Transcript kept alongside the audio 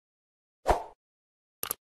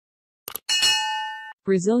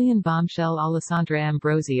Brazilian bombshell Alessandra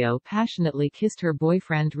Ambrosio passionately kissed her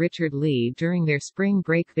boyfriend Richard Lee during their spring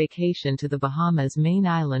break vacation to the Bahamas' main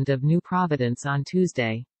island of New Providence on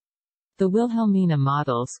Tuesday. The Wilhelmina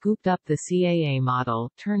model scooped up the CAA model,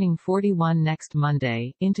 turning 41 next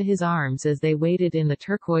Monday, into his arms as they waded in the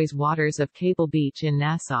turquoise waters of Cable Beach in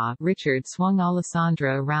Nassau. Richard swung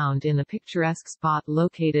Alessandra around in the picturesque spot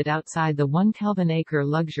located outside the 1 Kelvin-acre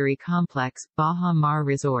luxury complex, Baha Mar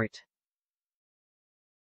Resort.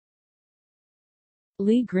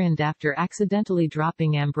 Lee grinned after accidentally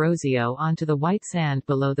dropping Ambrosio onto the white sand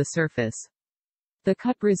below the surface. The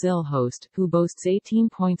Cut Brazil host, who boasts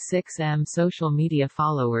 18.6 million social media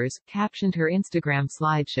followers, captioned her Instagram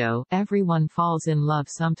slideshow, "Everyone falls in love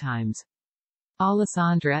sometimes."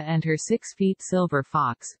 Alessandra and her 6-foot silver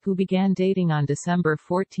fox, who began dating on December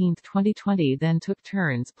 14, 2020, then took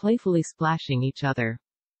turns playfully splashing each other.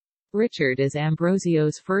 Richard is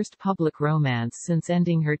Ambrosio's first public romance since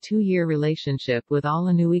ending her 2-year relationship with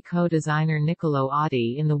Alanui co-designer Niccolo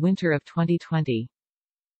Audi in the winter of 2020.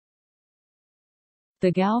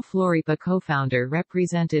 The Gal Floripa co-founder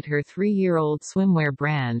represented her 3-year-old swimwear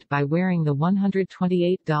brand by wearing the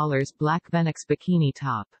 $128 black Venix bikini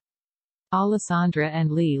top. Alessandra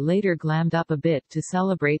and Lee later glammed up a bit to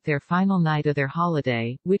celebrate their final night of their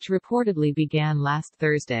holiday, which reportedly began last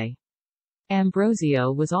Thursday.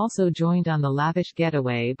 Ambrosio was also joined on the lavish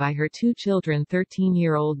getaway by her 2 children,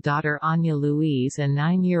 13-year-old daughter Anya Louise and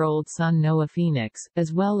 9-year-old son Noah Phoenix,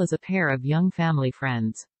 as well as a pair of young family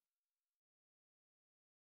friends.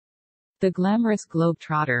 The glamorous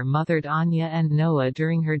globetrotter mothered Anya and Noah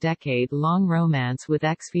during her decade-long romance with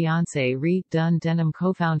ex-fiancé Reed Dunn Denim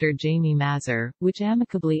co-founder Jamie Mazur, which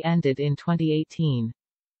amicably ended in 2018.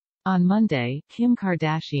 On Monday, Kim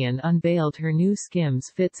Kardashian unveiled her new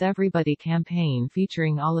Skims Fits Everybody campaign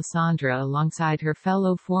featuring Alessandra alongside her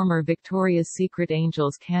fellow former Victoria's Secret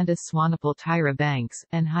Angels Candace Swanepoel, Tyra Banks,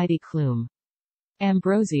 and Heidi Klum.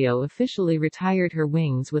 Ambrosio officially retired her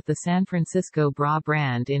wings with the San Francisco bra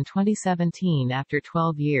brand in 2017 after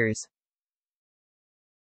 12 years.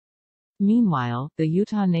 Meanwhile, the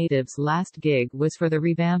Utah native's last gig was for the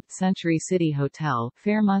revamped Century City Hotel,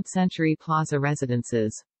 Fairmont Century Plaza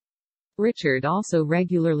Residences. Richard also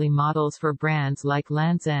regularly models for brands like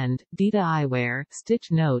Land's End, Dita Eyewear,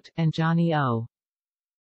 Stitch Note, and Johnny O.